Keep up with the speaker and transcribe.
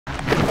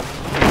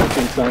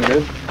Everything sounds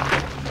good.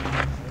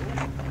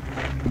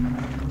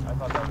 I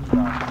thought that was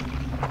Josh.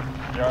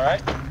 You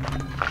alright?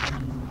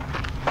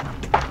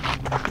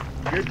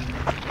 Good?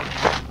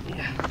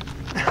 Yeah.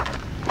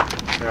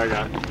 Here, I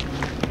got it.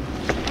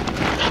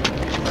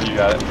 You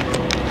got it.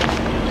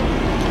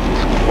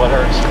 What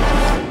hurts?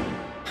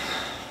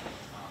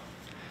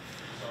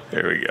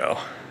 There we go.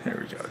 There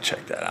we go.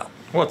 Check that out.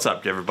 What's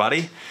up,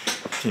 everybody?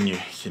 Can you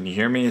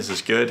hear me? Is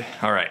this good?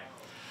 All right.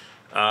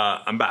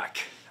 I'm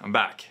back. I'm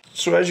back.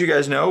 So as you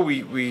guys know,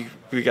 we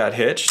got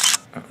hitched.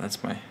 Oh,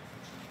 that's my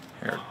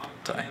hair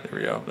tie. There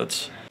we go.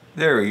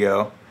 There we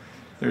go.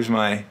 There's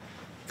my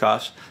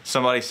cuffs.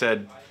 Somebody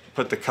said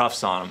put the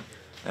cuffs on them,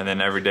 and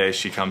then every day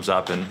she comes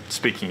up and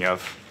speaking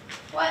of,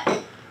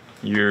 what?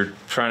 You're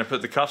trying to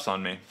put the cuffs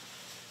on me.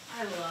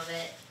 I love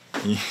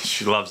it.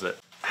 She loves it.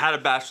 Had a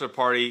bachelor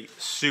party,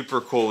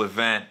 super cool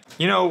event.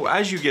 You know,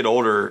 as you get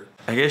older,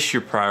 I guess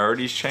your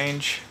priorities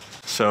change.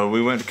 So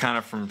we went kind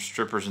of from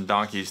strippers and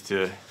donkeys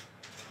to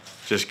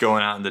just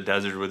going out in the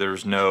desert where there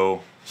was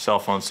no cell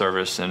phone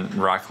service and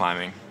rock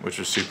climbing, which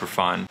was super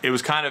fun. It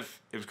was kind of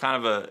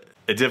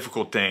a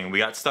difficult thing. We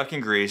got stuck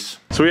in Greece.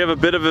 So we have a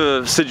bit of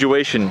a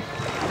situation.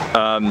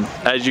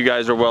 As you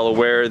guys are well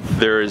aware,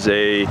 there is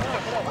a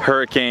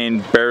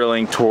hurricane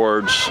barreling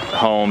towards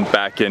home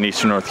back in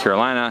eastern North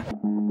Carolina.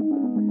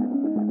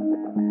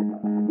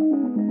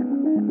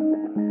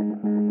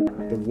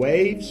 The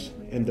waves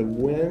and the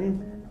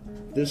wind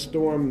this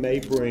storm may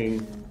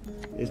bring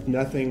is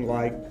nothing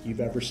like you've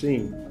ever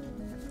seen.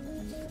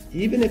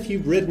 Even if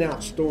you've ridden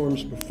out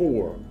storms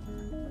before,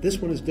 this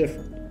one is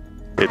different.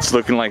 It's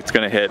looking like it's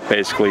going to hit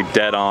basically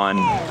dead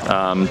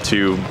on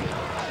to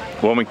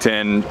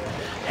Wilmington,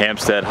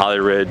 Hampstead, Holly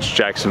Ridge,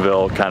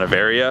 Jacksonville kind of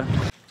area.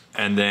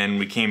 And then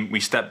we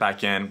stepped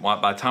back in.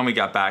 By the time we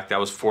got back, that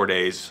was 4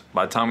 days.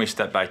 By the time we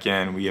stepped back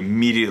in, we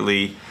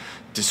immediately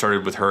just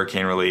started with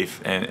hurricane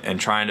relief and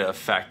trying to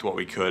affect what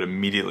we could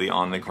immediately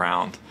on the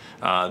ground.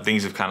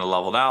 Things have kind of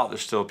leveled out.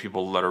 There's still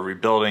people that are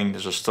rebuilding.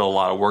 There's still a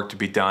lot of work to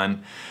be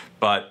done.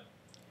 But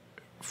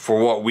for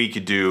what we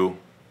could do,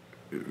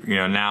 you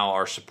know, now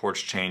our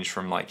support's changed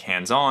from like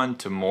hands-on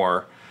to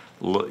more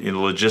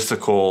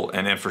logistical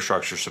and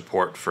infrastructure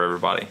support for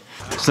everybody.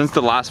 Since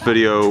the last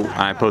video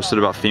I posted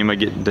about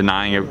FEMA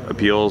denying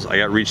appeals, I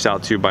got reached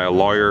out to by a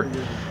lawyer.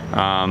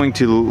 I'm going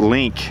to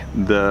link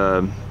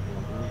the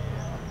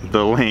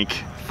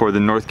link for the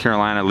North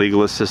Carolina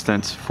legal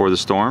assistance for the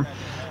storm.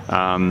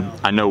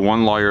 I know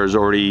one lawyer has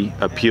already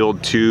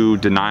appealed 2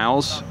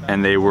 denials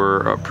and they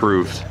were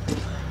approved.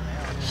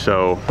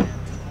 So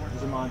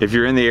if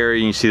you're in the area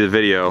and you see the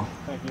video,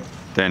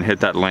 then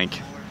hit that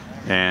link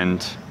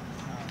and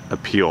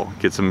appeal.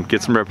 Get some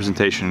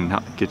representation.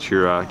 Get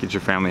your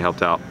family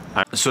helped out.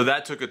 So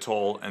that took a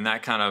toll, and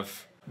that kind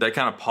of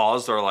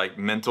paused our like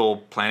mental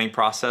planning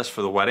process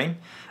for the wedding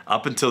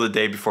up until the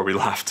day before we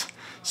left.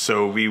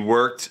 So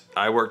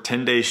I worked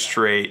 10 days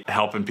straight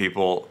helping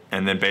people,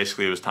 and then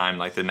basically it was time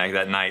like that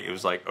night it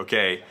was like,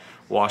 okay,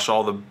 wash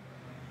all the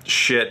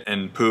shit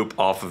and poop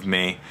off of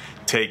me,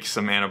 take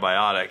some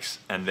antibiotics,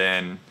 and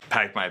then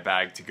pack my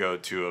bag to go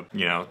to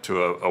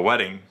a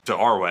wedding, to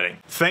our wedding.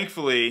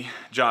 Thankfully,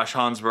 Josh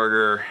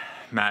Hansberger,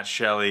 Matt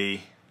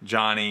Shelley,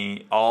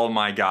 Johnny, all of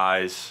my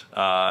guys,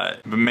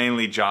 but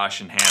mainly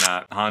Josh and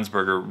Hannah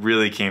Hansberger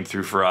really came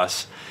through for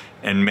us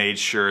and made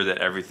sure that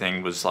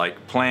everything was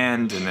like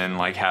planned and then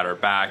like had our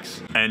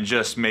backs and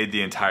just made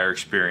the entire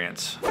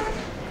experience.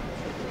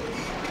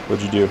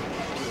 What'd you do?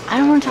 I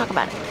don't want to talk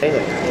about it.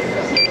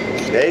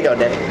 There you go,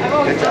 Nick. I've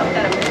always thought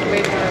that it was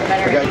way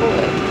better.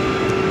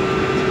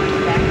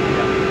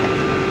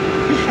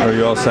 Are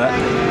you all set?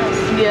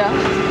 Yeah.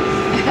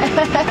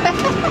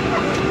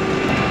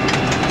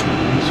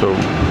 So,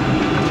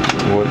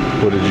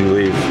 what did you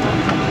leave?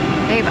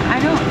 Babe,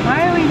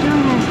 why are we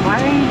doing this?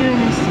 Why are you doing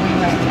this to me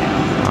right now?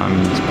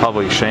 It's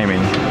public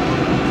shaming.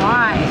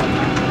 Why?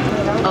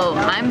 Oh,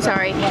 I'm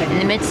sorry. In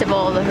the midst of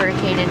all the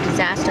hurricane and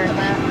disaster,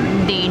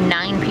 the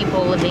 9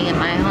 people living at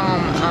my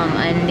home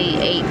and the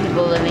 8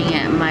 people living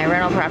at my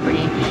rental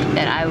property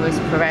that I was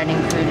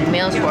providing food and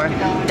meals for,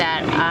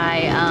 that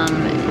I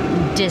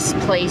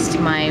displaced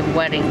my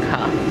wedding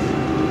cuff.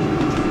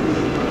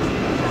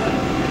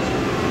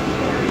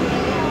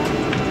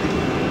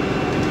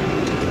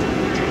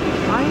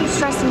 Why are you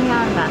stressing me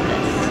out about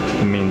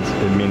this? It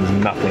means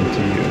nothing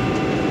to you.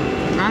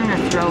 I'm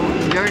gonna throw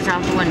yours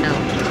out the window.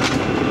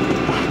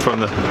 From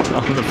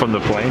the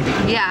plane?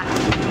 Yeah.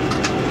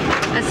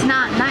 That's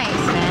not nice,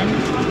 man.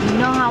 You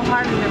know how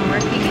hard we've been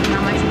working and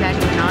how much we've had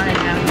going on and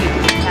how many people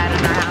we've had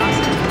in our house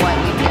and what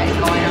we've got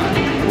going on.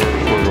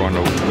 We're going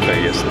to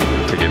Vegas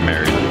to get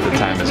married. The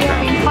time has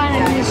come. You're fun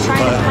and he's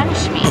trying to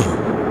punish me.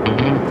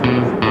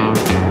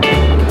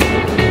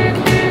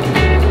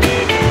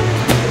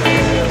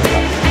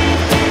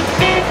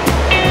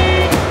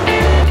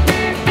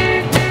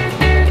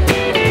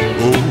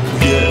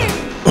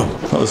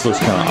 This looks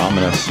kind of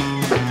ominous.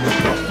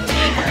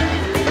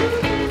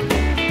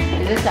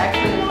 Is this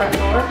actually the front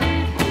door?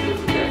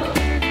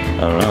 I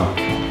don't know.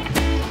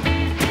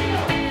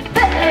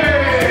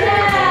 Hey!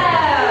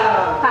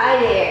 Hi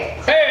there.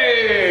 Hey!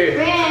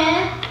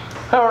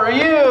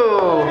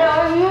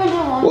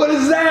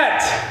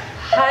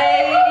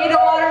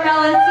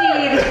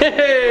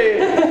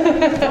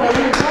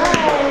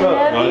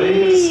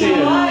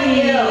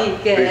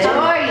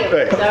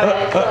 way.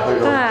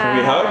 Can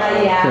we hug?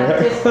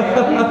 Yeah.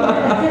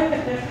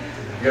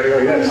 You gotta go,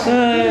 yes.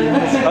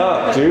 What's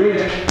up,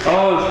 dude?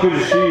 Oh, it's good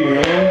to see you,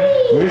 man.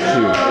 Miss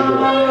you.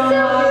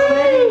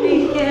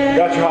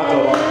 Got your hot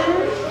dog on.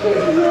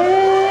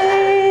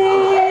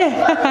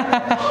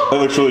 It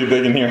looks really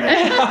big in here. It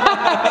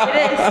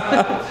is.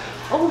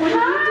 Oh,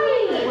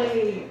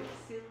 hi.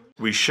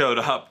 We showed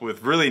up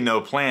with really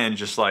no plan,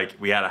 just like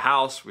we had a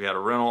house, we had a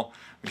rental,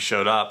 we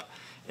showed up,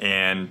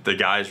 and the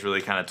guys really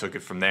kind of took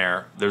it from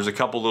there. There's a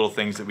couple little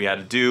things that we had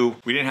to do.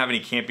 We didn't have any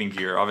camping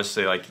gear.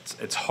 Obviously, like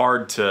it's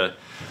hard to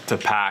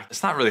pack.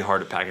 It's not really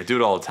hard to pack. I do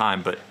it all the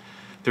time, but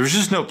there was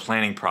just no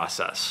planning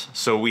process.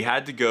 So we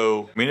ended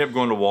up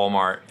going to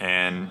Walmart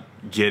and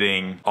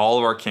getting all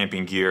of our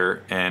camping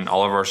gear and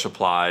all of our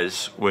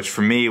supplies, which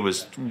for me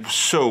was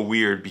so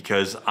weird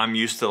because I'm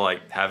used to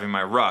like having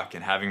my ruck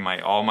and having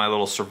all my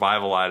little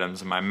survival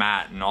items and my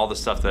mat and all the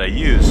stuff that I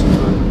use.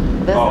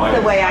 This is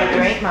the way I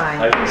drink mine.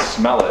 I can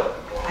smell it.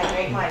 I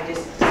drink mine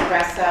just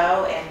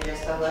espresso and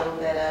just a little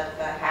bit of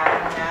half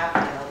and half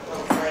and a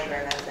little flavor,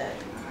 and that's it.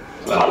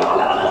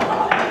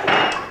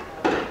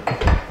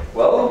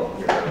 Well,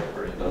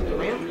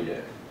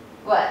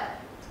 What?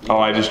 oh,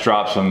 I just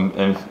dropped some,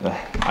 and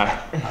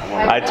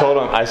I told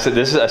him, I said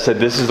this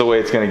is the way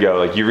it's gonna go.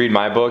 Like, you read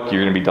my book,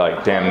 you're gonna be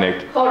like, damn,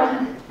 Nick. Hold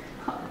on.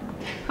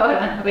 Hold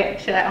on.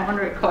 Wait, I want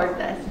to record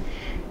this.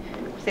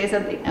 Say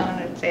something. I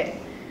want to say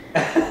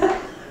it.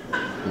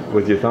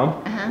 With your thumb?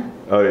 Uh-huh.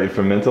 Oh, you're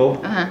from Mental?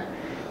 Uh-huh.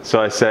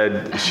 So I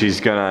said, she's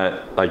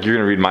gonna, like, you're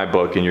gonna read my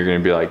book and you're gonna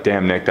be like,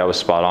 damn, Nick, that was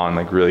spot on,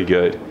 like, really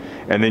good.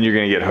 And then you're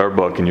gonna get her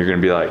book and you're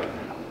gonna be like,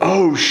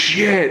 oh,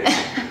 shit.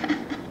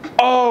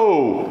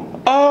 Oh.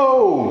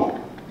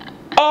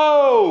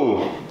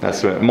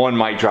 That's what, one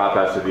mic drop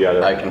after the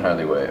other. I can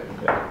hardly wait.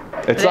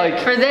 It's like,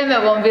 For them,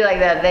 it won't be like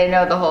that. They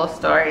know the whole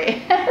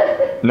story.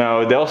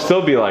 no, they'll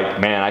still be like,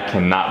 man, I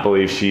cannot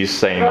believe she's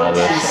saying all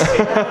this.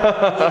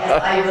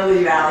 Yes, I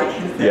believe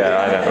Alec. Yeah,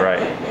 I know, right.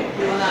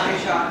 You will not be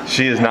shocked.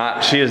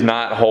 She is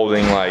not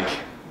holding like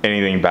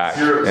anything back.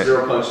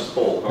 Zero punches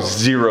pulled.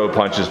 Zero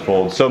punches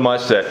pulled. So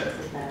much that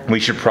we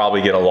should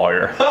probably get a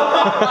lawyer.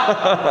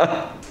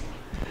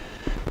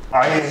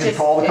 I can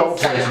call a couple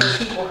places.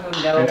 People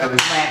who know And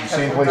the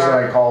same place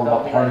that I called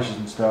about harnesses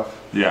and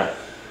stuff. Yeah.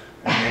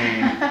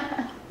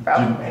 And they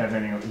didn't have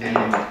any.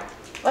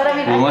 But I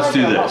mean, Well, let's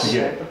do this.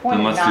 The point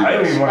Then is let's not- do I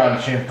didn't this. even went on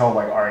a chance called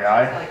like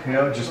REI, you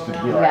know, just to be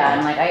like. Yeah,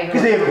 and like I.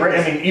 Because they have,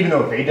 I mean, even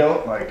though they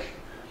don't, like,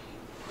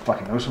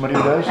 fucking know somebody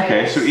who does.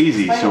 Okay, so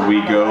easy. So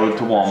we go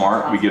to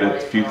Walmart, we get a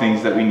few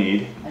things that we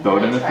need, throw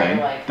it in the thing,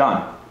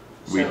 done.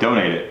 We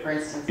donate it.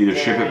 Either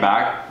ship it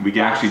back, we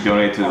can actually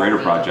donate it to the Raider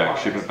Project,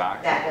 ship it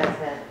back. That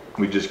does it.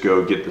 We just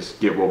go get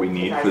what we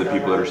need for the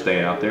people that are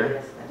staying out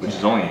there, which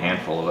is only a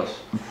handful of us.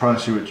 I'm trying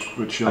to see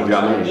which show. I've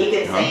got it. You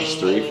could say Just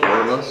 3, 4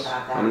 of us?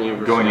 How many of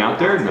us? Going out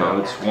there? No,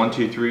 it's 1,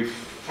 2, 3,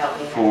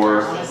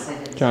 4.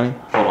 Johnny,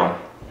 hold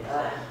on.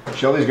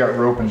 Shelly's got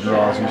rope and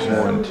draws, he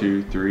said. 1,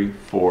 2, 3,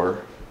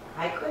 4.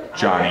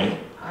 Johnny,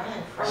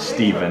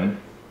 Steven.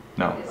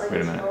 No,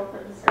 wait a minute.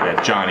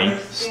 Yeah, Johnny,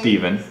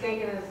 Steven,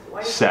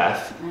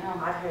 Seth,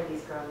 I've heard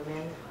these girls,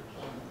 men.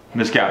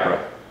 Miss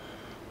Capra.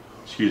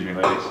 Excuse me,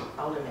 ladies.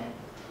 Older men.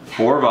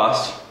 4 of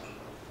us.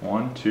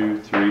 1, 2,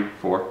 3,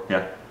 4.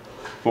 Yeah.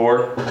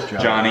 4.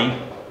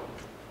 Johnny,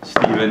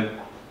 Steven,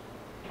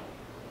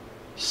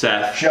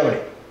 Seth, Shelly.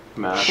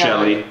 Matt.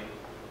 Shelly.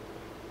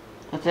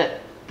 That's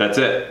it. That's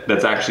it.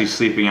 That's actually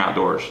sleeping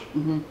outdoors.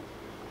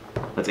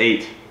 That's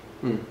 8.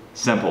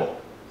 Simple.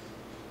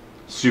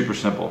 Super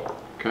simple.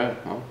 Okay,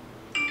 well.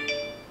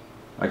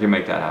 I can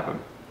make that happen.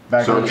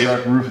 Back So on the if-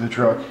 truck, roof of the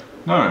truck.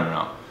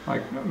 No.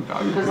 Like,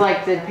 Because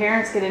like the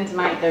parents get in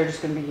tonight, they're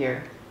just gonna be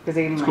here because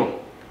they it's might. cool.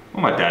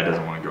 Well, my dad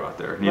doesn't want to go out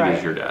there. Neither Right.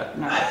 is your dad.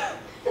 No.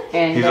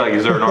 And He's like,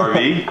 is there an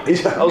RV?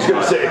 I was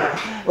gonna say,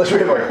 unless we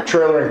have like a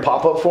trailering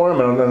pop-up for him,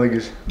 I don't think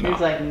he's. he's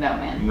like, no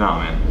man. No,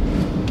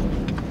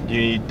 man. Do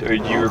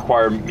you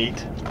require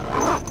meat?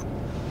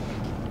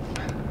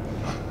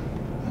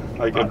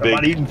 Like a I'm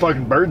not eating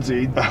fucking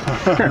birdseed.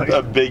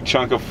 a big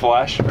chunk of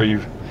flesh? Are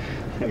you?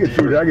 I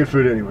get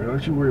food anyway.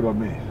 Don't you worry about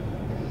me.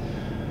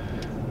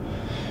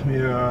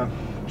 Yeah,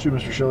 see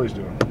what Mr. Shelley's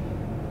doing.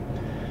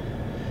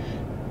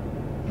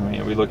 I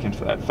mean, are we looking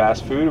for that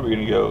fast food? Or are we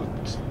gonna go?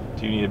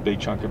 Do you need a big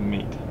chunk of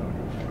meat?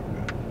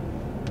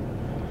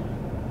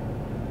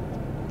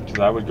 Because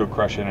I would go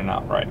crush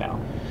In-N-Out right now.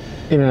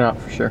 In-N-Out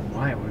for sure.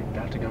 Why? We're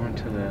about to go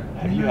into the...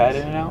 Have you had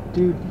In-N-Out?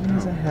 Dude,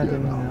 yes, I had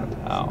In-N-Out. It's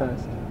Oh. the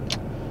best.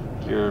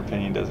 Your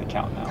opinion doesn't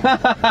count now.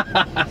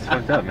 It's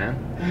fucked up, man.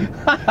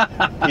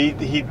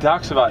 he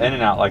talks about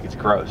In-N-Out like it's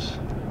gross.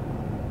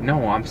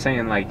 No, I'm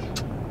saying like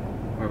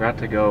we're about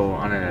to go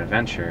on an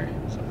adventure.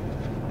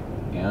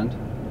 And?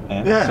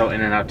 Yeah. So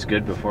In-N-Out's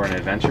good before an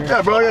adventure?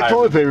 Yeah, bro, I got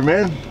toilet paper,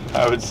 man.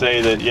 I would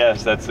say that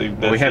yes, that's the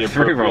we have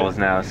 3 rolls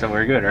now, so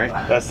we're good, right?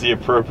 That's the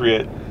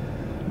appropriate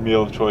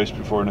meal of choice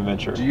before an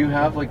adventure. Do you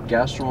have like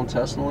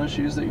gastrointestinal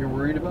issues that you're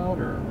worried about,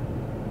 or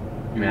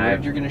you're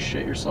worried you're gonna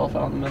shit yourself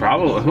out in the middle?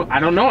 Probably. I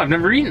don't know. I've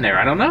never eaten there.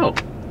 I don't know.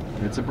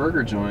 It's a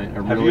burger joint.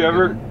 Have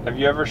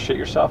you ever shit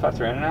yourself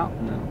after In-N-Out?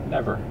 No.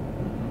 Never.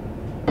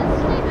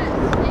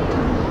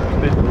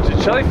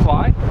 Did Shelly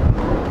fly?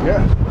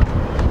 Yeah.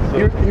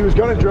 He was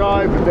gonna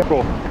drive, but then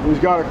he's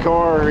got a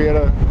car. He had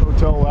a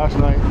hotel last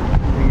night.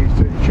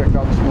 He checked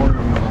out this morning.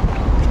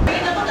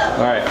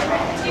 All right.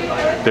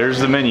 There's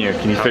the menu.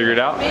 Can you figure it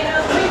out?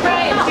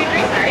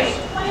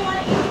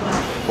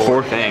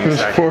 Four things.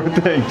 There's 4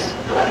 things.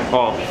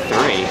 Well,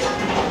 3.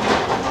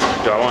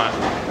 Do I want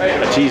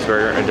a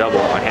cheeseburger, a double,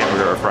 a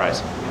hamburger, or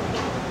fries?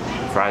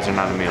 Fries are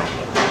not a meal.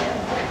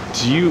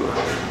 Do you?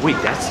 Wait,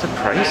 that's the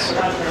price?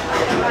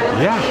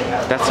 Yeah.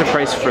 That's the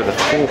price for the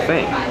full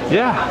thing.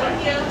 Yeah.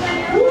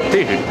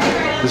 Dude,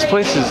 this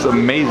place is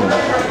amazing.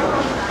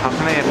 How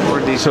can I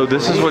afford these? So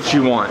this is what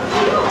you want.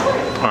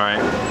 All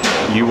right.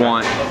 You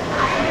want.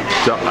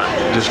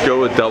 Just go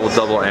with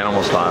double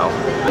animal style.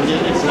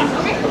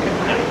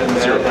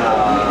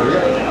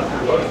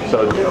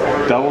 So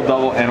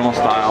double animal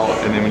style,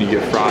 and then when you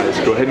get fries,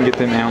 go ahead and get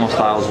them animal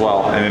style as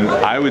well. And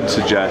then I would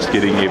suggest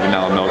getting a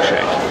vanilla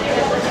milkshake.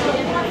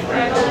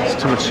 It's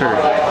too much sugar,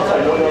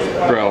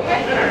 bro.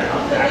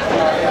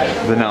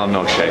 Vanilla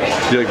milkshake.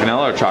 Do you like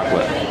vanilla or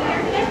chocolate?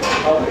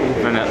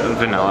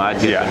 Vanilla. I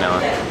do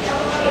vanilla.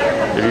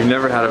 If you've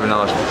never had a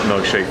vanilla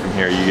milkshake from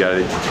here, you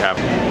gotta have.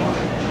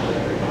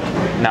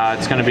 No,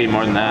 it's gonna be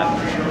more than that.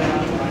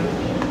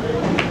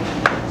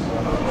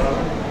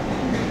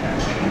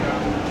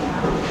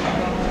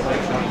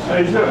 How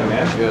you doing,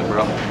 man? Good,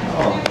 bro.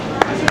 Oh,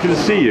 good to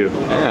see you.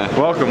 Yeah.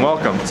 Welcome.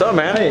 What's up,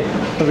 man? Hey,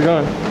 how's it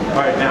going? All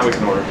right, now we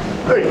can order.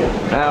 Hey,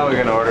 Now we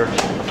can order.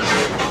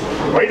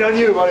 waiting on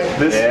you, buddy.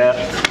 Yeah.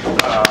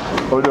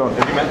 How we doing?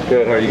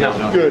 Good, how are you?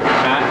 Good.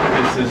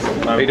 Matt, this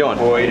is my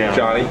boy,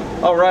 Johnny.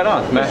 Oh, right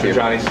on. Matt here.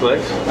 Johnny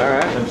Slicks. All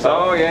right.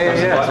 Oh,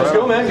 yeah. Let's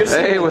go, man. Good to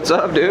see you. Hey, what's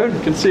up, dude?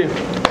 Good to see you.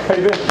 How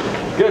you been?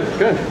 Good.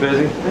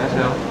 Busy.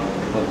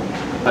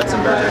 That's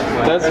embarrassing.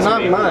 That's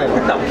not mine.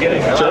 I'm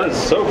kidding. That's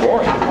so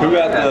boring. Who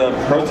got the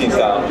protein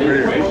style?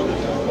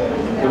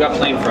 We got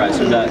plain fries.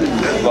 Who got?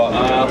 Well,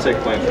 I'll take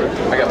plain fries.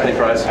 I got penny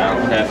fries.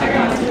 Okay.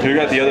 Who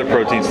got the other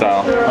protein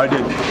style? I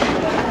did.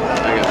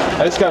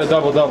 I just got a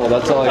double.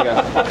 That's all I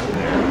got.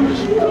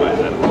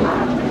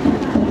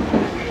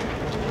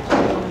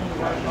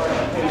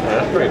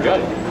 That's pretty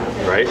good.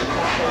 Right?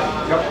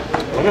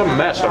 I'm a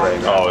mess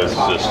already. Oh, it's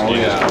just,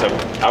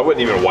 I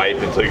wouldn't even wipe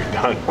until you're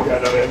done. Yeah,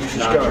 no, man, you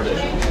should go.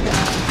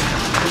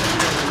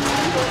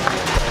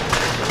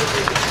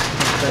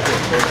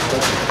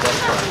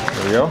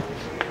 There we go.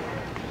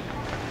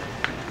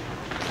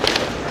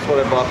 That's what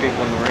I bought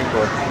people in the Marine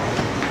Corps.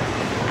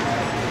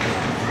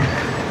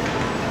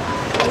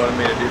 They wanted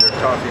me to do their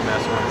coffee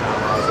mess one time.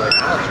 I was like,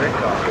 I'll drink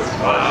coffee.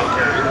 Oh, I don't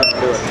care.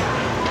 Do it.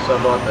 So I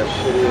bought the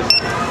shittiest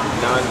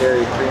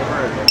non-dairy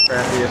creamer and the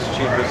crappiest,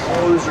 cheapest.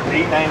 Oh, those are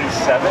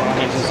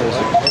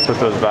 $8.97. Put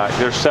those back.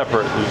 They're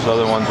separate. There's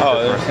other ones.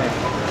 Oh, they're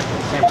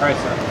same price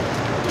then.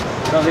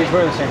 No, these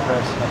were the same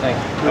price, I think.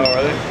 Oh,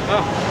 really?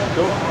 Oh,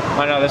 cool.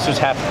 Oh no, this was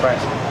half the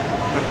price.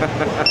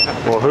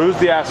 Well, who's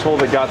the asshole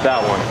that got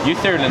that one? You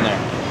threw it in there.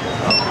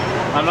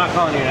 I'm not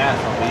calling you an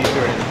asshole, but you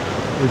threw it in there.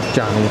 It's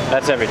Johnny.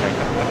 That's everything.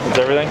 It's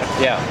everything?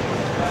 Yeah.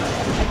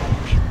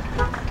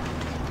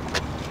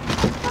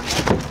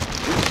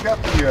 Who's got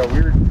the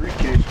weird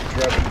briefcase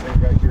driving thing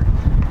back here?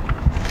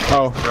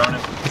 Oh,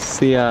 it's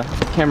the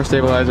camera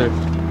stabilizer.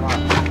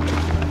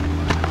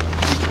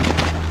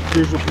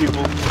 Crucial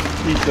people,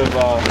 piece of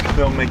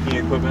filmmaking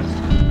equipment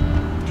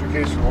What's your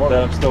case for what?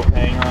 that I'm still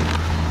paying on.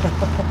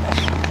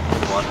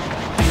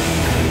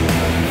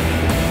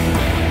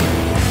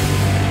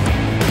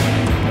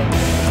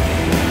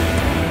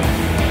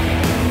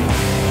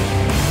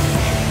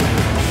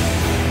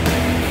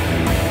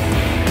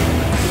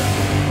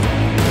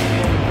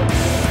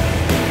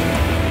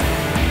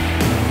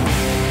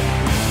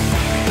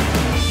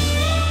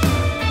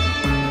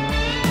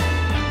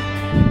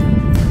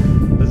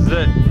 This is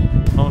it.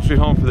 Home sweet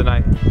home for the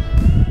night.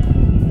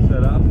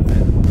 Set up.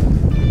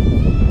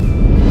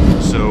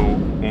 So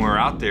when we were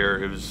out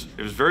there, it was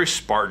very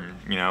Spartan.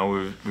 You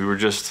know, we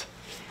just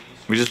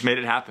made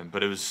it happen.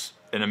 But it was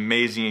an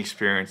amazing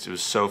experience. It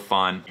was so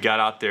fun. We got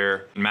out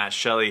there. Matt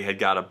Shelley had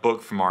got a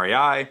book from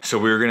REI, so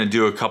we were gonna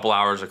do a couple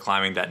hours of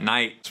climbing that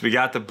night. So we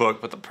got the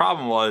book, but the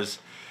problem was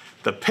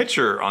the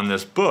picture on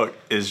this book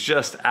is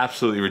just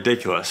absolutely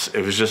ridiculous.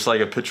 It was just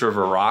like a picture of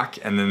a rock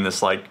and then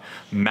this like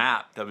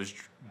map that was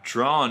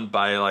drawn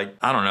by like,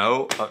 I don't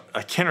know,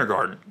 a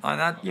kindergarten.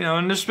 You know,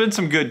 and there's been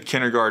some good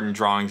kindergarten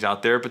drawings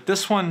out there, but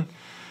this one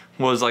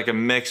was like a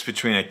mix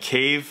between a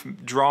cave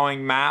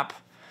drawing map,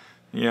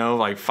 you know,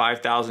 like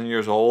 5,000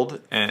 years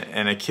old,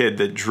 and a kid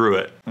that drew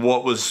it.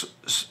 What was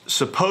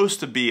supposed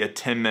to be a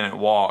 10-minute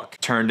walk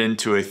turned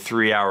into a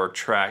 3-hour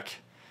trek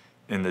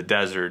in the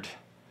desert.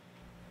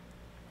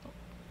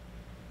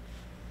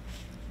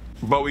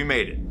 But we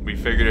made it. We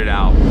figured it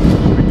out.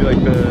 We do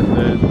like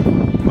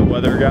the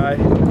weather guy.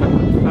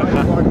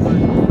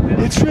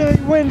 It's really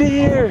windy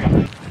here.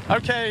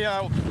 Okay,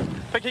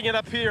 picking it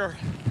up here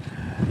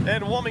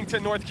in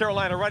Wilmington, North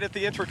Carolina, right at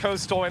the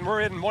Intracoastal, and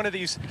we're in one of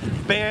these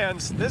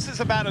bands. This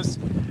is about as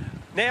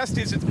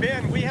nasty as it's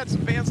been. We had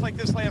some bands like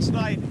this last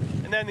night,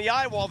 and then the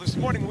eye wall this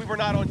morning, we were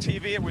not on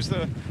TV. It was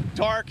the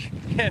dark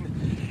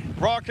and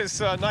raucous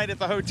night at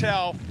the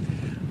hotel.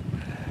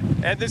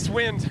 And this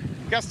wind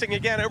gusting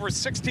again over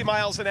 60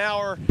 miles an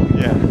hour.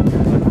 Yeah.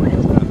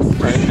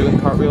 Right, doing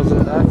cartwheels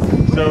and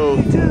that. So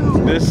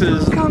this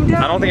is,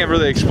 I don't think I've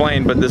really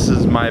explained, but this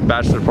is my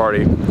bachelor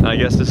party. And I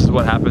guess this is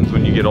what happens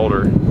when you get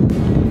older.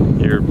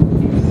 Your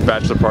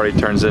bachelor party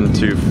turns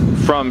into,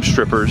 from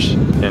strippers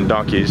and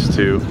donkeys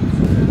to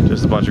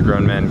just a bunch of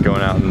grown men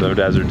going out in the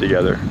desert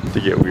together to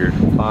get weird.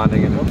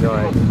 Bonding and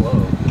enjoying.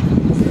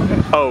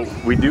 Oh,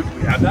 we do?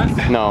 We have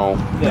that? No.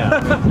 Yeah.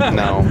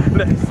 No.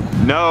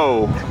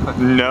 No.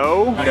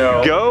 No.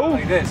 No. Go.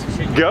 Like this.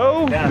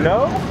 Go.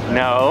 No.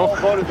 No.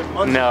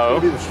 No.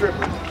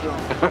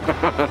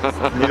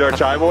 Need our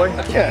chai boy?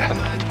 Yeah.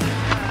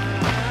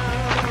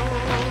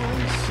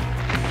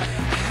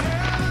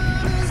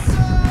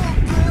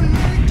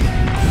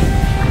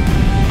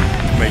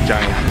 Make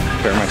Johnny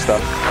prepare my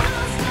stuff.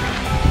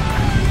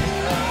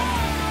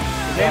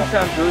 The name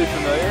sounds really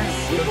familiar.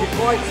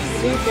 Before I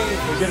see things,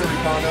 we're getting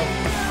Recono.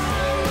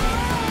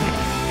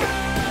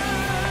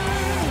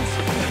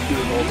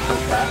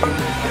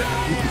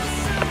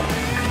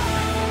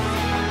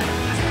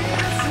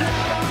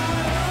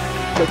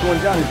 That's the one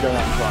Johnny's done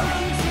out in front.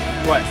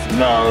 What?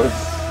 No,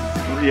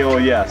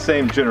 it's, yeah,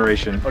 same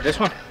generation. Oh, this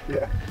one?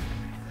 Yeah.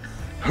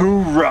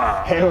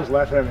 Hoorah! Hannah was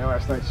laughing at me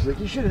last night. She's like,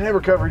 you should have never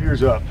covered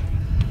yours up.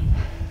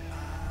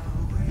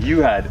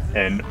 You had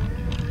an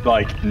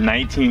like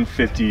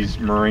 1950s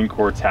Marine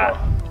Corps hat.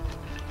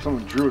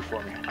 Someone drew it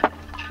for me.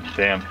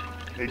 Damn.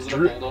 They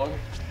drew it.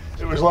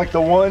 It was like the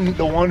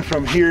one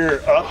from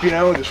here up, you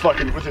know, just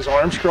fucking with his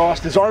arms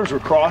crossed. His arms were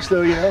crossed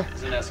though, you know.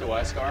 Is it an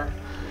SOY scar?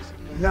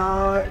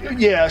 Nah,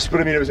 yes, but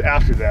I mean it was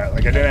after that.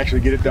 Like I didn't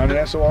actually get it done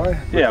in SOI.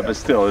 Yeah, but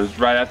still, it was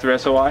right after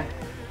SOI.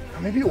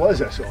 Maybe it was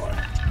SOI.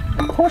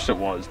 Of course it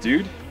was,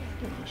 dude.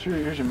 Sure,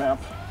 here's your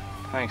map.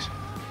 Thanks.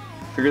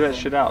 Figure that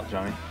shit out,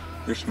 Johnny.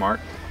 You're smart.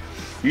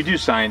 You do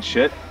science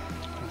shit.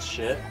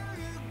 Shit.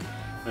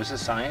 This is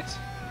science?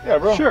 Yeah,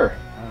 bro. Sure.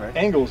 All right.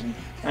 Angles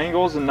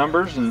and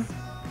numbers and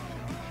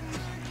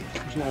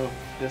There's no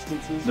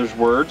distances. there's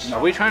words.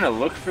 Are we trying to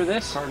look for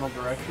this? Cardinal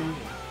direction.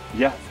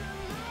 Yeah.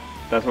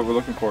 That's what we're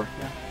looking for.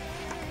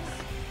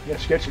 Yeah,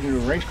 sketching into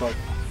a range card.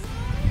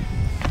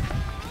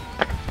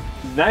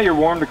 Now you're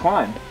warm to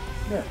climb.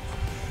 Yeah.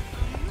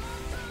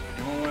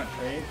 You want to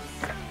trade?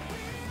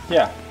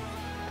 Yeah.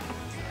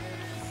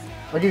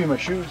 I'll give you my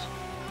shoes.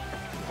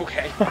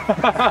 Okay. We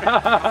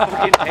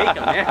can take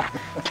them, yeah.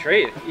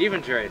 Trade,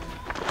 even trade.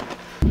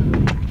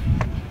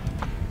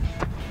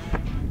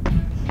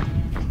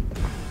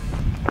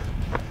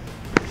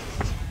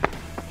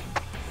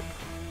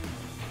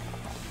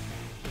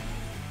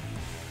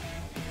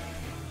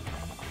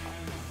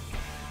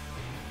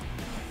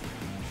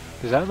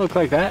 Does that look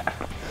like that?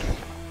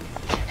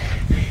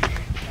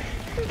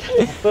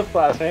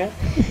 Flip-flops, man.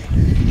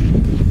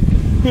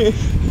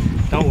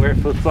 Don't wear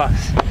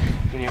flip-flops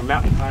when you're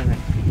mountain climbing.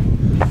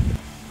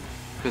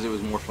 Because it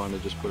was more fun to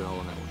just put it all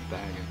in that one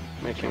bag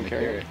and Make him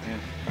carry it. Yeah.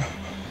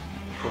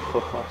 With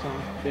flip-flops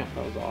on? Yeah,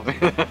 that was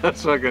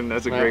awesome.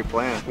 That's a great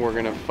plan. We're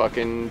gonna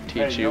fucking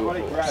teach you.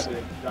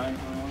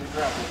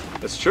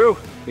 That's true.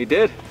 He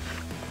did.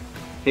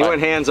 He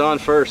went hands-on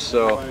first,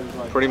 so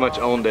pretty much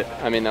owned it.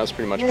 I mean, that was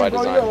pretty much by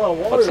design.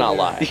 Let's not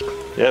lie.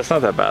 Yeah, it's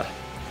not that bad.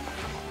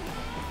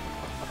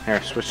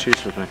 Here, switch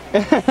shoes with me.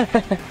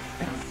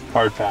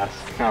 Hard pass.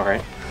 All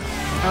right.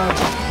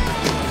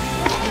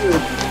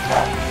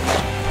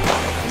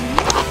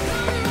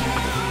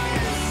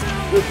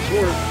 Good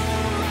sport.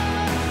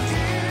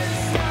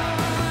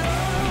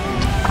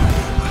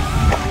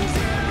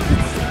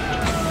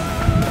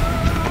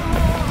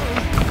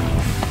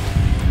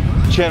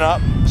 Chin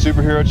up.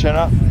 Superhero chin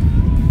up.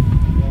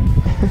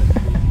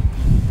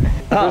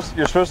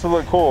 You're supposed to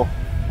look cool.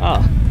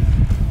 Oh.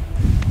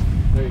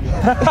 There you go.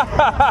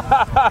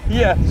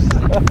 Yes.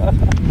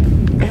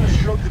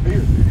 Stroke the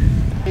beard.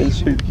 Hey, you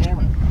shoot the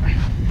camera.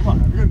 Come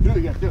on, if you're gonna do it,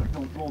 you gotta do it.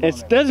 Don't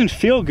It doesn't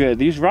feel good.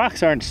 These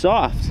rocks aren't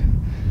soft.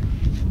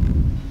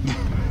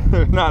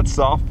 They're not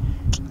soft.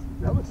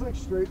 That looks like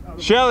straight out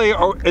of Shelly,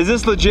 is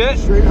this legit?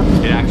 straight up.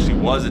 It actually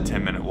was a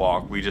 10-minute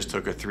walk. We just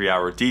took a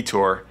 3-hour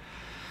detour.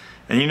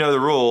 And you know the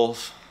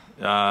rules.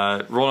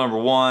 Rule number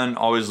 1,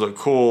 always look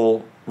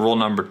cool. Rule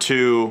number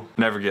 2,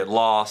 never get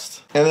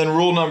lost. And then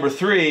rule number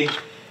 3,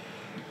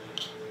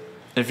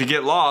 if you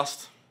get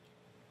lost,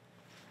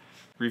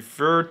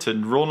 refer to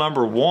rule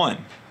number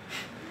 1.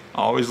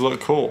 Always look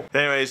cool.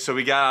 Anyways, so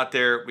we got out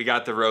there, we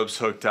got the ropes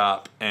hooked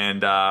up,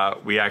 and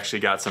we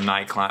actually got some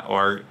night climb,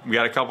 or we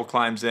got a couple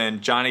climbs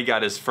in. Johnny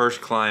got his first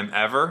climb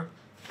ever.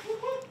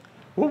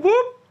 Whoop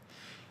whoop.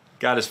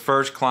 Got his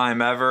first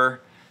climb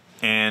ever.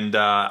 And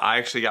I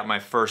actually got my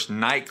first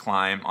night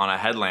climb on a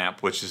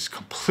headlamp, which is a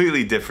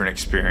completely different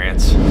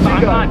experience.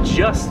 I'm not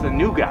just the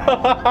new guy.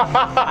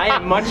 I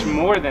am much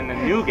more than the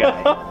new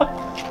guy.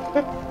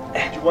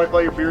 Did you wipe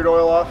all your beard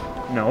oil off?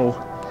 No.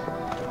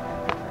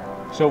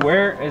 So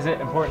where is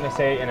it important to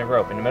stay in a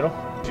rope? In the middle?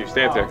 You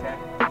stay up there.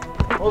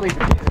 Holy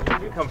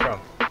Jesus. it come from?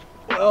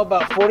 Well,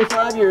 about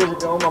 45 years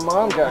ago, my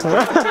mom got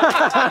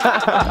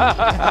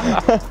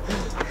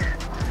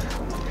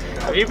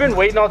Have you been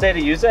waiting all day to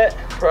use it?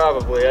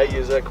 Probably. I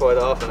use that quite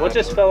often. What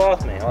just fell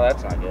off me? Oh,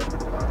 that's not good.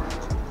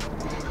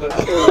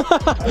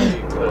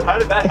 How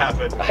did that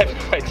happen? I have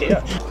no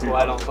idea. That's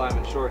why I don't climb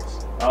in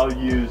shorts. I'll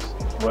use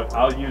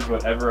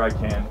whatever I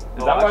can.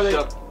 Is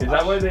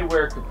that why they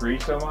wear capri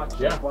so much?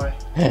 Yeah.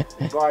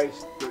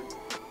 Advice.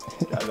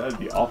 God, that'd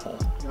be awful.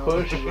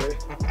 Push.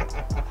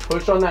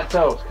 Push on that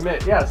toe.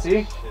 Commit. Yeah,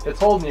 see? It's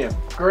holding you.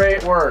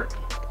 Great work.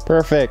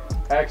 Perfect.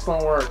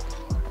 Excellent work.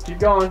 Keep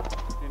going.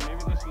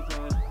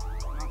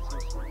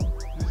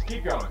 Just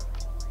keep going.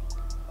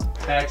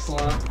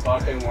 Excellent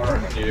fucking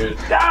work, dude.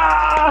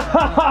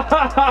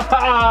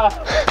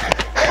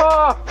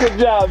 Oh, good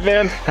job,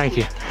 man. Thank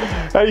you.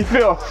 How you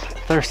feel?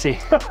 Thirsty.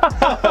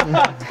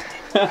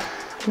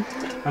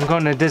 I'm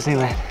going to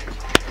Disneyland.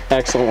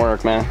 Excellent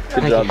work, man.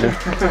 Good job, dude.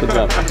 Good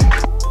job.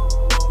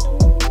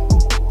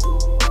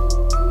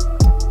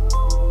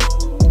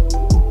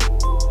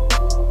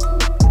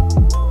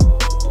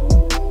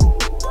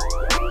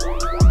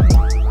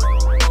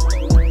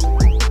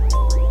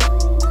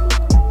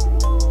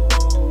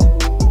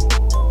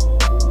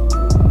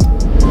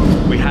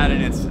 We had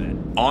an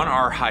incident on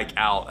our hike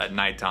out at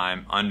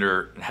nighttime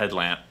under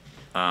headlamp.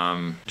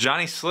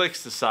 Johnny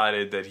Slicks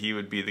decided that he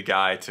would be the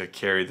guy to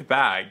carry the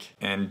bag,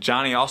 and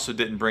Johnny also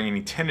didn't bring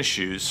any tennis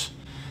shoes,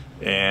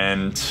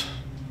 and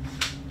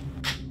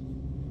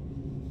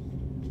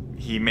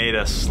he made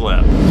us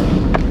slip.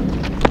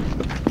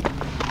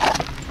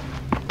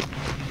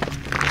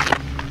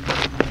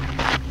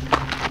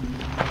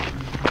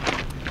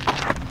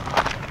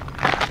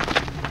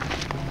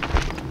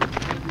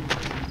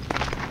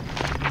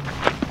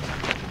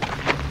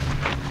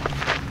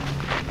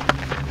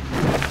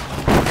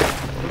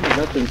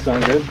 That didn't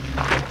sound good. I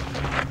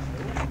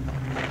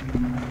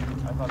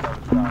thought that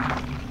was Johnny.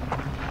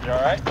 You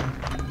alright?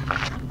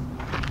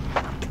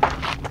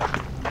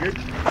 Good?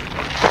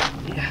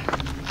 Yeah.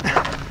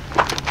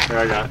 Here, I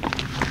got it.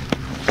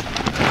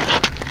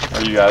 Oh,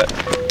 you got it.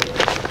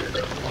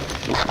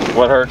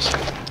 What hurts?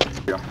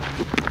 Oh,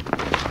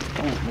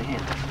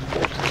 man.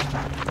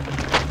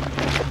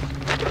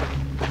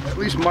 At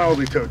least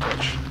mildly toe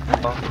touch.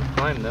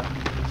 Fine, though. I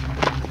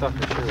thought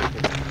for sure we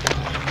could.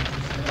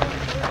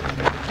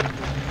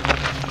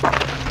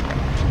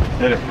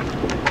 Hit it.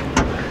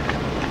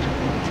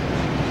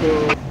 So,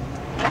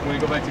 want to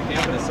go back to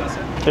camp and assess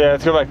it? Yeah,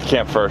 let's go back to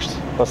camp first.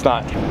 Let's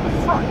not.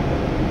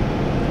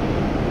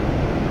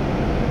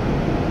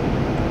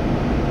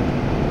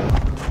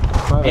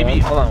 Maybe,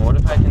 hold on, what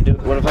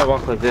if I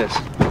walk like this?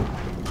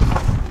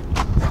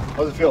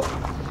 How's it feel?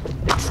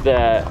 It's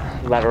the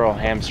lateral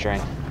hamstring.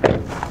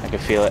 I can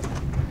feel it.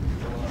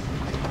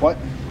 What?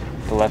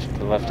 The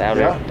left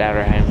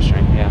outer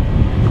hamstring, yeah.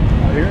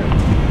 I hear it.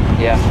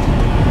 Yeah.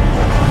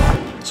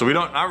 So we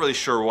not really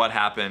sure what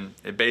happened.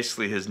 It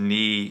basically, his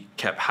knee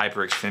kept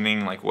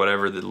hyperextending, like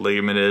whatever the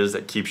ligament is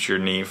that keeps your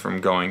knee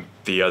from going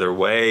the other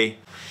way.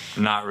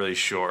 Not really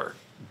sure.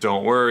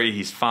 Don't worry,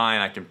 he's fine,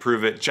 I can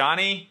prove it.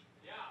 Johnny?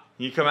 Yeah.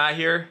 You come out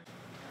here?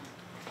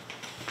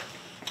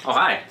 Oh,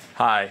 hi.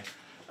 Hi.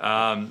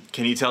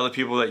 Can you tell the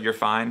people that you're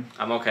fine?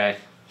 I'm okay.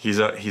 He's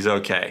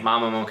okay.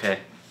 Mom, I'm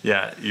okay.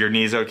 Yeah, your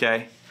knee's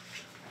okay?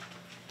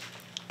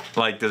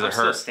 Like, does it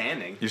hurt? I'm still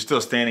standing. You're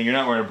still standing? You're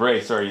not wearing a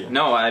brace, are you?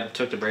 No, I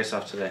took the brace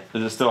off today.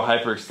 Is it still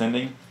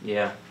hyperextending?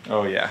 Yeah.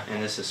 Oh, yeah.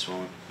 And this is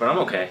swollen. But I'm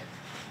okay.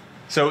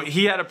 So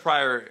he had a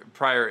prior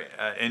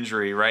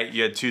injury, right?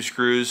 You had 2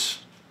 screws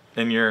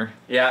in your...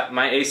 Yeah,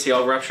 my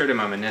ACL ruptured and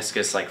my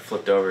meniscus like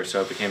flipped over,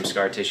 so it became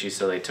scar tissue,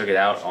 so they took it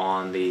out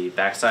on the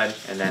backside,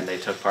 and then they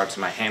took parts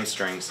of my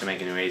hamstrings to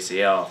make a new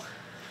ACL.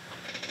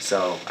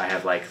 So I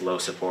have like low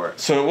support.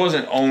 So it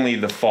wasn't only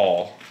the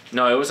fall.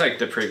 No, it was like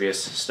the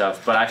previous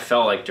stuff, but I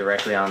fell like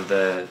directly on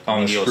the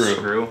medial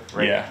screw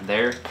right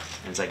there,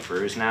 and it's like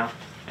bruised now.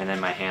 And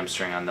then my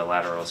hamstring on the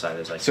lateral side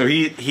is like... So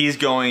he's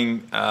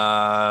going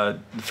the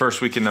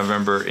first week in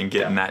November and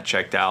getting that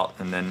checked out,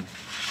 and then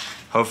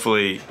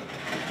hopefully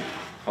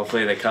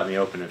they cut me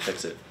open and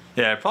fix it.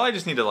 Yeah, I probably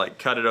just need to like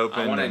cut it open.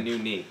 I want a new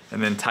knee.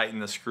 And then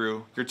tighten the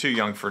screw. You're too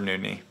young for a new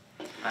knee.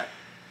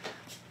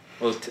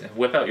 Well,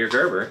 whip out your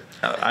Gerber.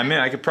 I mean,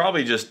 I could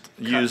probably just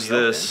use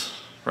this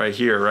right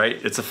here,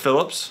 right? It's a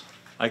Phillips.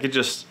 I could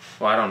just...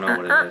 Well, I don't know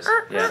what it is.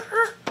 Yeah.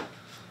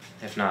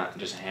 If not,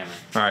 just a hammer.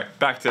 All right,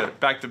 back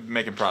to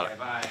making product.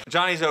 Okay, bye.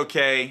 Johnny's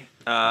okay,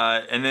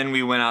 and then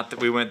we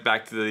went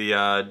back to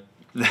the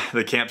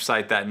the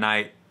campsite that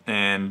night,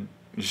 and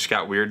we just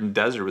got weird in the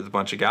desert with a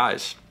bunch of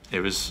guys. It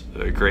was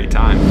a great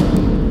time.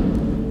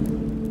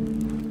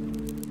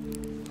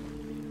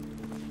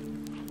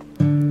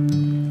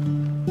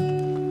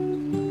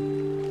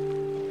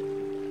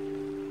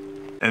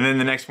 And then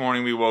the next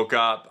morning we woke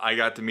up, I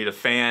got to meet a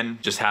fan,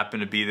 just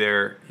happened to be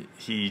there.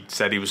 He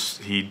said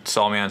he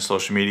saw me on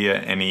social media,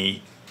 and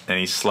he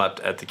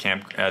slept at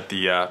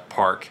the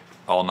park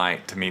all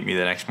night to meet me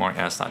the next morning.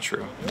 That's not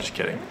true, I'm just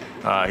kidding.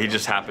 He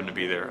just happened to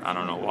be there. I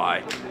don't know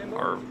why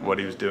or what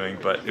he was doing,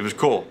 but it was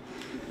cool.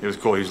 It was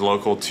cool. He was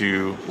local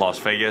to Las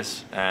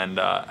Vegas, and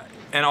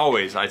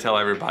always I tell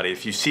everybody,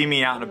 if you see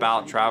me out and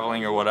about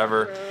traveling or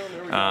whatever,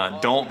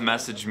 don't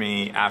message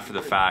me after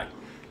the fact.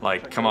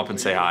 Like, come up and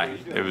say hi.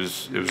 It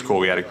was cool.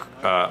 We had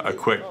a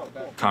quick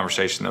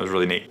conversation that was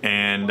really neat.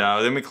 And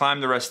then we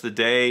climbed the rest of the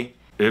day.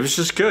 It was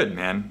just good,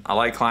 man. I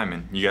like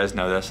climbing. You guys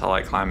know this. I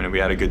like climbing, and we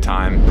had a good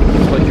time.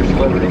 It's like your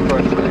celebrity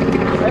crush thing.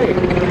 Hey,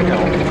 you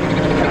know.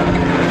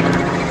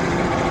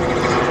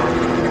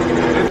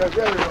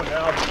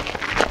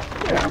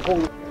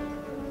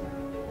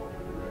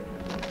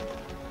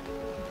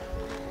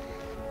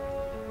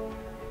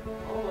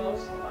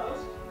 Almost.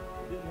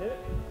 Didn't hit.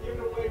 Give it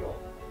a wiggle.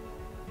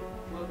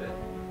 Flip it. A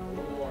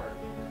little more.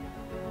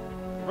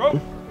 Rope.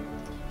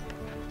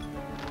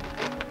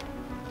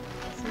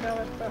 See, now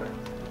that's better.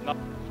 No.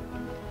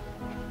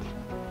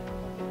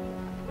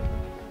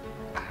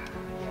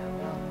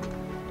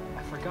 I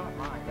forgot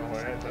mine.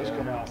 Those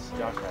come out.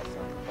 Josh had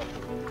some.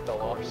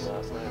 Fell off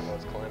last night when I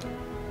was climbing.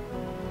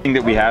 Thing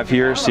that we have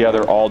here, see how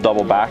they're all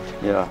double backed?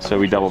 Yeah. So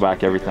we double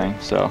back everything.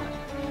 So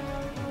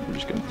I'm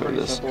just gonna throw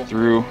this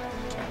through.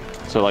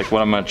 So like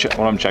what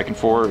I'm checking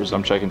for is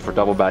I'm checking for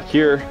double back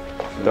here,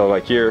 double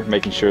back here,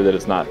 making sure that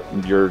it's not,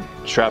 your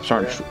straps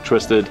aren't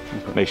twisted.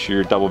 Make sure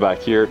you're double back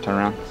here, turn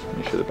around,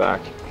 make sure they're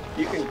back.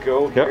 You can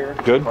go here.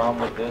 Good.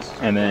 Problem with this.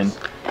 And then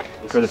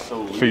for the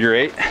figure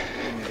 8.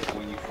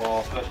 When you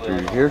fall,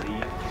 especially Here.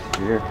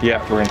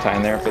 Yeah, we're gonna tie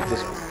in there. Fit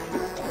this.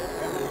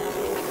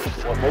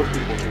 what most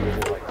people do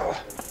is like,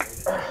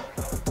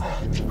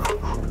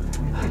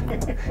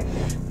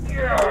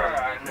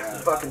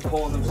 fucking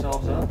pulling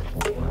themselves up.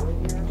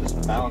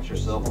 Just balance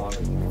yourself on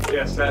it.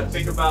 Yeah, Seth,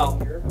 think about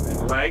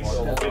legs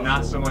and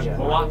not so much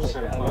pull-ups.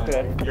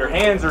 Okay. Your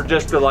hands are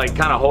just to like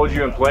kind of hold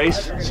you in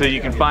place so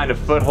you can find a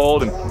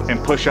foothold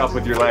and push up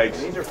with your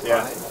legs.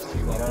 Yeah.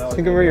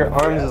 Think of your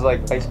arms as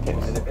like ice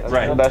picks. That's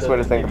right. The best way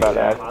to think about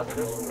that.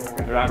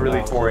 They're not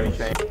really for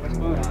anything.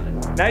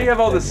 Now you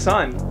have all the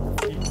sun.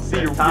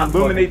 See, you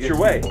illuminate your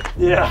way.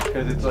 Yeah.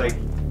 Because it's like,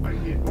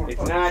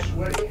 it's not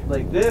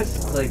like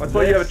this. Like that's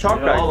why you have a chalk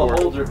bag all for.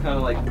 the holes are kind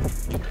of like.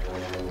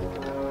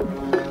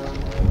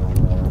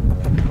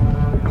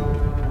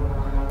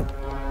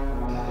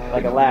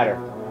 Like a ladder.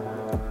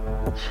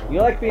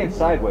 You like being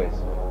sideways.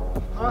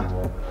 Huh?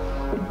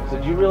 So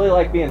do you really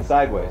like being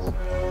sideways? I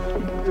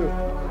do.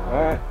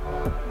 Alright.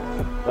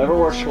 Whatever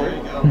works for you.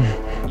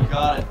 You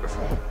got it.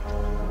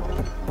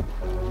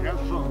 You have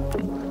some.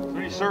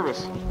 Any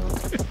service.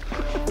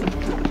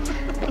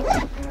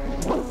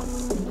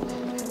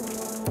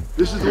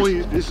 This is the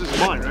one this is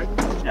mine, right?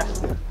 Yeah.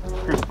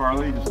 Chris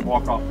Farley, just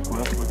walk off the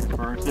cliff looking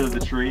for instead of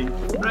the tree.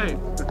 Right.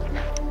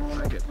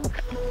 Like it.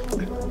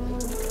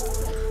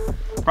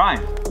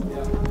 Brian,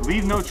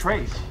 leave no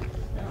trace.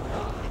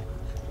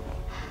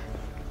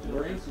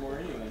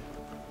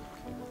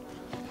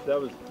 That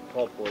was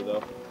called for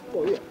though.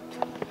 Oh yeah.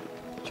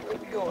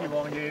 We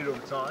elongated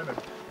over time and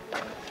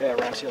Yeah,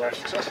 around sea level.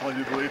 successful, I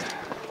do believe.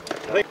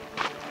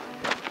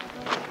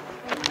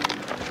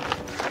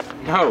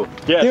 No.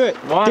 Yes. Do it.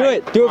 Why? Do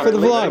it. Do it for the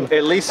vlog.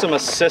 At least some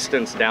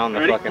assistance down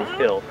the fucking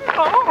hill.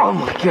 Oh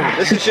my god.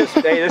 This is just,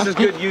 hey, this is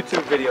good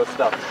YouTube video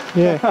stuff.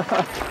 Yeah.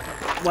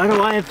 Why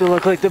do I have to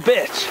look like the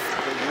bitch?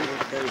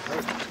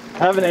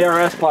 Having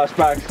ARS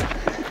flashbacks.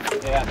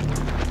 Yeah.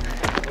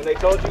 When they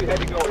told you you had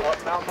to go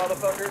up mountain,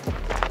 motherfucker,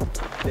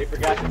 they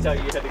forgot to tell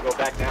you you had to go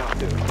back down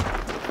too.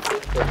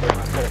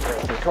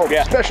 It's called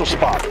a special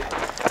spot.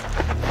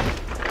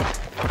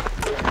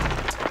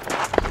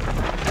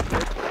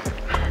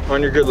 On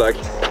your good luck.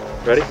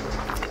 Ready?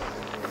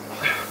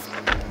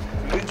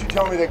 Didn't you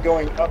tell me that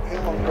going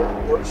uphill is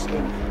worse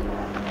than...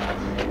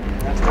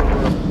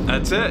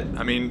 That's it.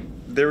 I mean,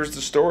 there was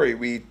the story.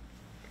 We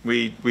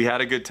had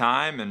a good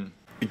time, and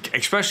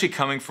especially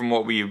coming from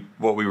what we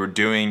were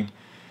doing,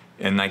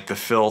 and like the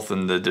filth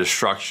and the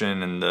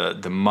destruction and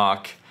the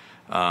muck.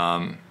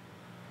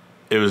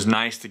 It was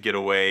nice to get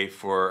away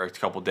for a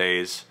couple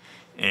days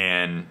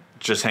and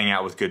just hang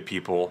out with good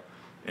people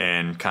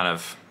and kind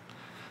of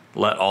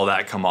let all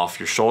that come off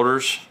your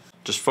shoulders.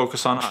 Just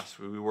focus on us.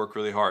 We work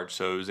really hard,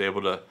 so I was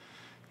able to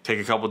take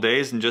a couple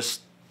days and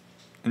just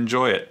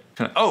enjoy it.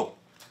 Oh,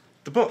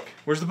 the book.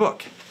 Where's the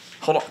book?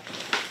 Hold on.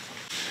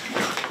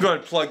 I'm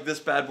going to plug this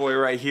bad boy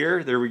right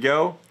here. There we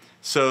go.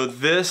 So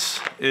this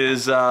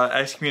is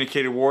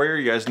Excommunicated Warrior.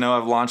 You guys know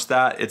I've launched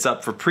that. It's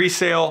up for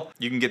pre-sale.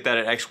 You can get that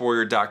at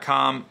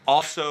xwarrior.com.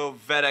 Also,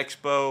 Vet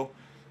Expo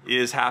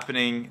is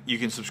happening. You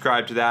can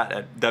subscribe to that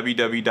at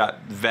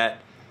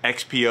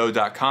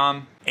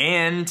www.vetxpo.com.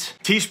 And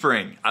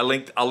Teespring. I'll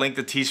link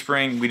the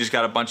Teespring. We just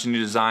got a bunch of new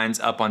designs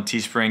up on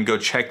Teespring. Go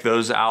check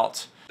those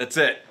out. That's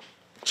it.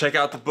 Check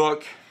out the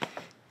book.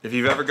 If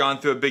you've ever gone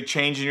through a big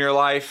change in your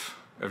life,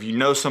 if you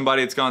know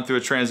somebody that's gone through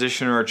a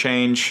transition or a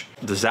change,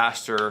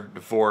 disaster,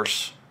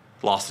 divorce,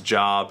 lost a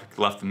job,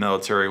 left the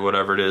military,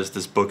 whatever it is,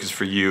 this book is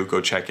for you.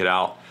 Go check it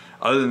out.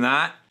 Other than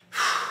that,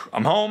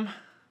 I'm home.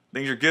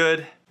 Things are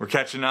good. We're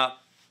catching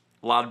up.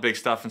 A lot of big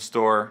stuff in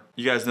store.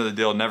 You guys know the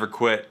deal. Never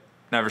quit,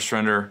 never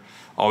surrender.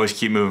 Always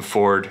keep moving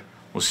forward.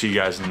 We'll see you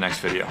guys in the next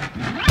video.